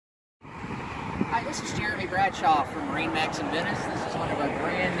Hi, this is Jeremy Bradshaw from MarineMax in Venice. This is one of our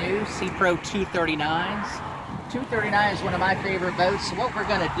brand new Sea Pro 239s. 239 is one of my favorite boats. So what we're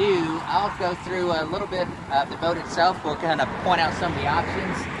going to do, I'll go through a little bit of the boat itself. We'll kind of point out some of the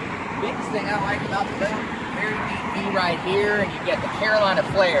options. The biggest thing I like about the boat, very neat view right here, and you get the Carolina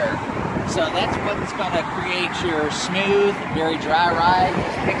flare. So that's what's going to create your smooth, very dry ride.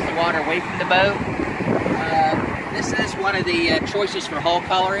 Just takes the water away from the boat. This is one of the choices for hull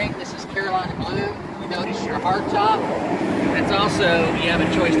coloring. This is Carolina blue. You notice your hard top. That's also, you have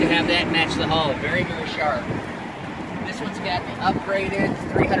a choice to have that match the hull. Very, very sharp. This one's got the upgraded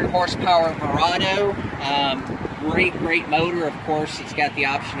 300 horsepower Verado. Great motor, of course. It's got the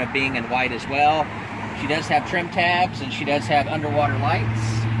option of being in white as well. She does have trim tabs and she does have underwater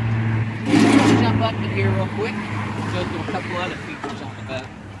lights. Let's jump up in here real quick and go through a couple other features on the boat.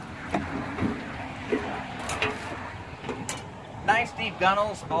 Nice deep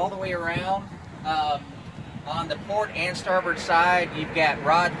gunnels all the way around. On the port and starboard side, you've got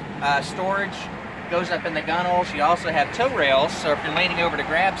rod storage, goes up in the gunnels. You also have tow rails, so if you're leaning over to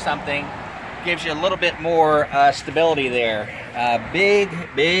grab something, gives you a little bit more stability there. Big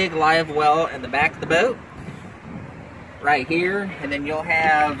live well in the back of the boat, right here, and then you'll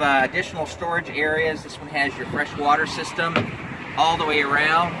have additional storage areas. This one has your fresh water system all the way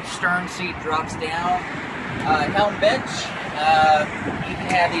around. Stern seat drops down. Helm bench. You can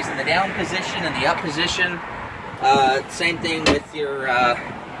have these in the down position and the up position. Same thing with your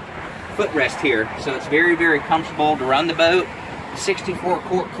footrest here. So it's very comfortable to run the boat. 64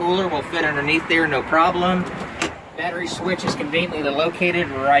 quart cooler will fit underneath there, no problem. Battery switch is conveniently located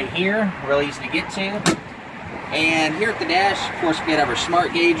right here, real easy to get to. And here at the dash, of course, we have our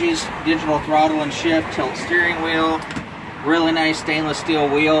smart gauges, digital throttle and shift, tilt steering wheel. Really nice stainless steel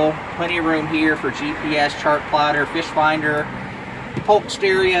wheel. Plenty of room here for GPS, chart plotter, fish finder, Polk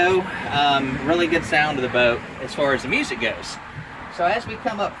stereo. Really good sound to the boat as far as the music goes. So as we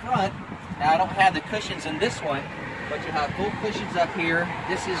come up front, now I don't have the cushions in this one, but you have full cushions up here.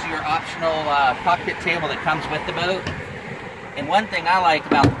 This is your optional cockpit table that comes with the boat. And one thing I like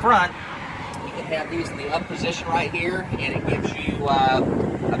about the front, you can have these in the up position right here, and it gives you a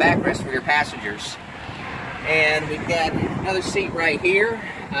backrest for your passengers. And we've got another seat right here.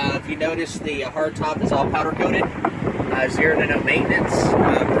 If you notice, the hard top is all powder coated. 0 to no maintenance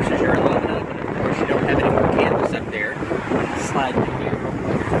versus your aluminum. And of course, you don't have any more canvas up there. Slide in here real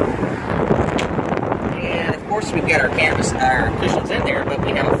quick. And of course, we've got our cushions in there, but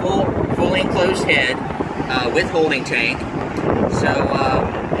we have a fully enclosed head with holding tank. So,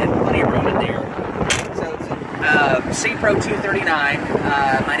 and plenty of room in there. Sea Pro 239.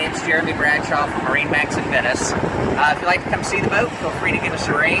 My name is Jeremy Bradshaw from MarineMax in Venice. If you'd like to come see the boat, feel free to give us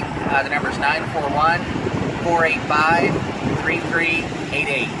a ring. The number is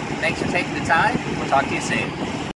 941-485-3388. Thanks for taking the time. We'll talk to you soon.